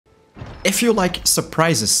If you like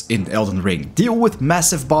surprises in Elden Ring, deal with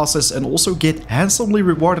massive bosses and also get handsomely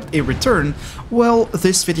rewarded in return, well,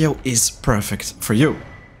 this video is perfect for you.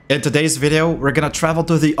 In today's video, we're gonna travel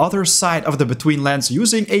to the other side of the Between Lands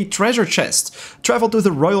using a treasure chest, travel to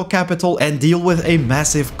the royal capital and deal with a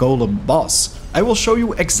massive golem boss. I will show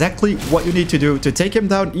you exactly what you need to do to take him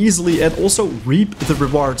down easily and also reap the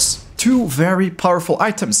rewards. Two very powerful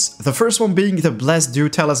items. The first one being the Blessed Dew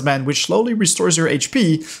Talisman, which slowly restores your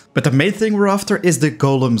HP, but the main thing we're after is the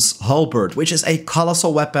Golems Halberd, which is a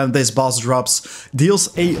colossal weapon this boss drops,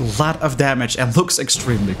 deals a lot of damage and looks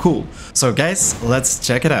extremely cool. So guys, let's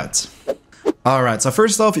check it out. Alright, so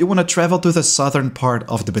first off, you want to travel to the southern part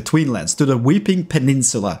of the Between Lands, to the Weeping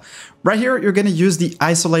Peninsula. Right here, you're going to use the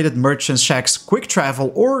Isolated Merchant Shack's quick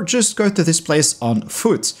travel, or just go to this place on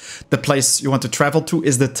foot. The place you want to travel to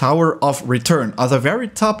is the Tower of Return. At the very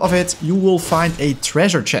top of it, you will find a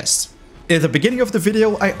treasure chest. In the beginning of the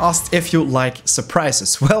video, I asked if you like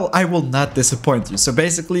surprises. Well, I will not disappoint you. So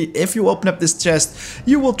basically, if you open up this chest,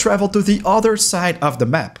 you will travel to the other side of the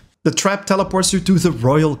map. The trap teleports you to the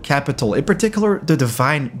royal capital, in particular the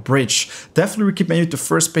Divine Bridge. Definitely recommend you to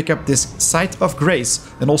first pick up this Site of Grace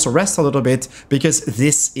and also rest a little bit, because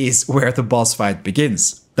this is where the boss fight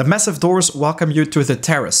begins. The massive doors welcome you to the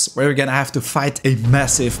terrace, where you're gonna have to fight a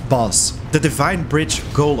massive boss. The Divine Bridge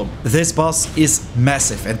Golem. This boss is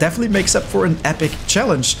massive and definitely makes up for an epic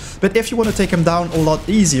challenge, but if you want to take him down a lot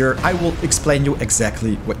easier, I will explain you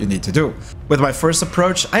exactly what you need to do. With my first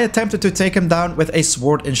approach, I attempted to take him down with a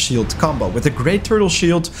sword and shield combo, with a Great Turtle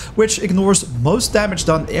Shield, which ignores most damage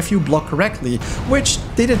done if you block correctly, which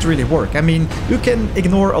didn't really work. I mean, you can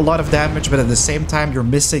ignore a lot of damage, but at the same time you're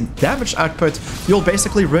missing damage output. You'll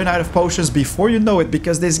basically run out of potions before you know it,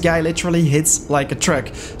 because this guy literally hits like a truck.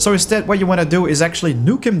 So instead, what you want to do is actually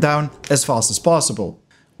nuke him down as fast as possible.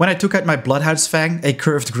 When I took out my Bloodhound's Fang, a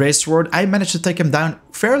curved grey sword, I managed to take him down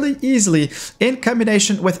fairly easily in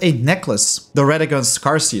combination with a necklace, the Radagon's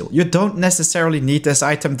Scar Seal. You don't necessarily need this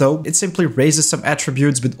item though, it simply raises some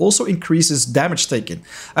attributes but also increases damage taken.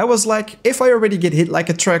 I was like, if I already get hit like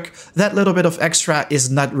a truck, that little bit of extra is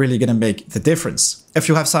not really gonna make the difference. If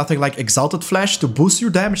you have something like Exalted Flash to boost your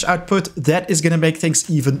damage output, that is gonna make things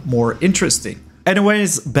even more interesting.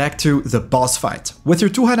 Anyways, back to the boss fight. With your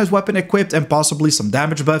two-handed weapon equipped and possibly some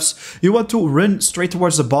damage buffs, you want to run straight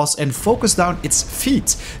towards the boss and focus down its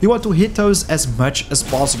feet. You want to hit those as much as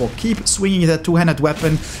possible. Keep swinging that two-handed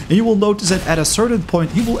weapon and you will notice that at a certain point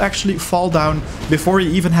he will actually fall down before he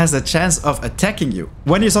even has the chance of attacking you.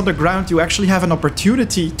 When he's on the ground, you actually have an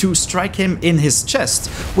opportunity to strike him in his chest,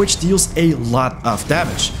 which deals a lot of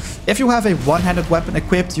damage. If you have a one-handed weapon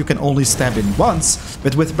equipped, you can only stab him once,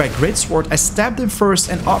 but with my greatsword I stabbed him first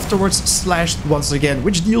and afterwards slashed once again,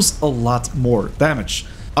 which deals a lot more damage.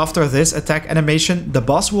 After this attack animation, the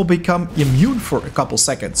boss will become immune for a couple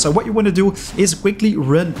seconds. So what you want to do is quickly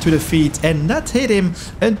run to the feet and not hit him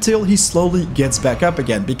until he slowly gets back up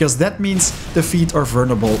again, because that means the feet are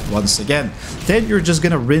vulnerable once again. Then you're just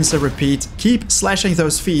gonna rinse and repeat, keep slashing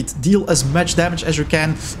those feet, deal as much damage as you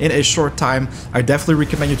can in a short time. I definitely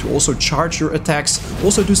recommend you to also charge your attacks,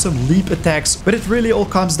 also do some leap attacks, but it really all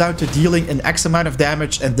comes down to dealing an X amount of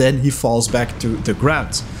damage and then he falls back to the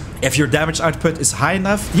ground. If your damage output is high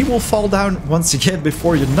enough, he will fall down once again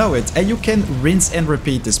before you know it, and you can rinse and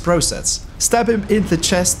repeat this process. Stab him in the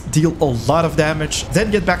chest, deal a lot of damage,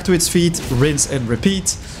 then get back to its feet, rinse and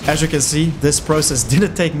repeat. As you can see, this process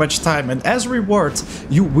didn't take much time, and as a reward,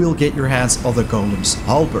 you will get your hands on the Golems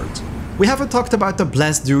Halberd. We haven't talked about the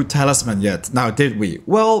Blessed Dew Talisman yet, now did we?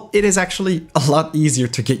 Well, it is actually a lot easier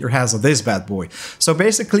to get your hands on this bad boy. So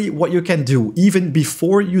basically what you can do, even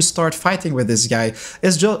before you start fighting with this guy,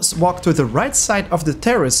 is just walk to the right side of the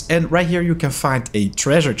terrace, and right here you can find a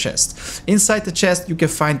treasure chest. Inside the chest you can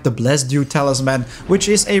find the Blessed Dew Talisman, which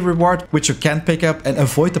is a reward which you can pick up and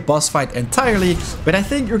avoid the boss fight entirely, but I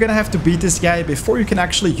think you're gonna have to beat this guy before you can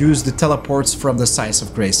actually use the teleports from the Site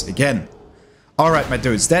of Grace again. Alright my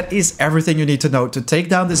dudes, that is everything you need to know to take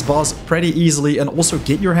down this boss pretty easily and also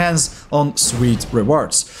get your hands on sweet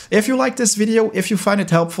rewards. If you like this video, if you find it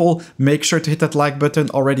helpful, make sure to hit that like button,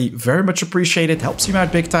 already very much appreciated, helps me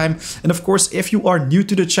out big time. And of course, if you are new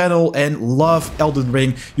to the channel and love Elden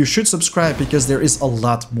Ring, you should subscribe because there is a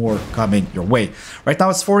lot more coming your way. Right now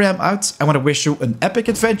it's 4 AM out, I want to wish you an epic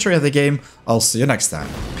adventure in the game. I'll see you next time.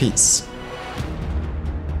 Peace.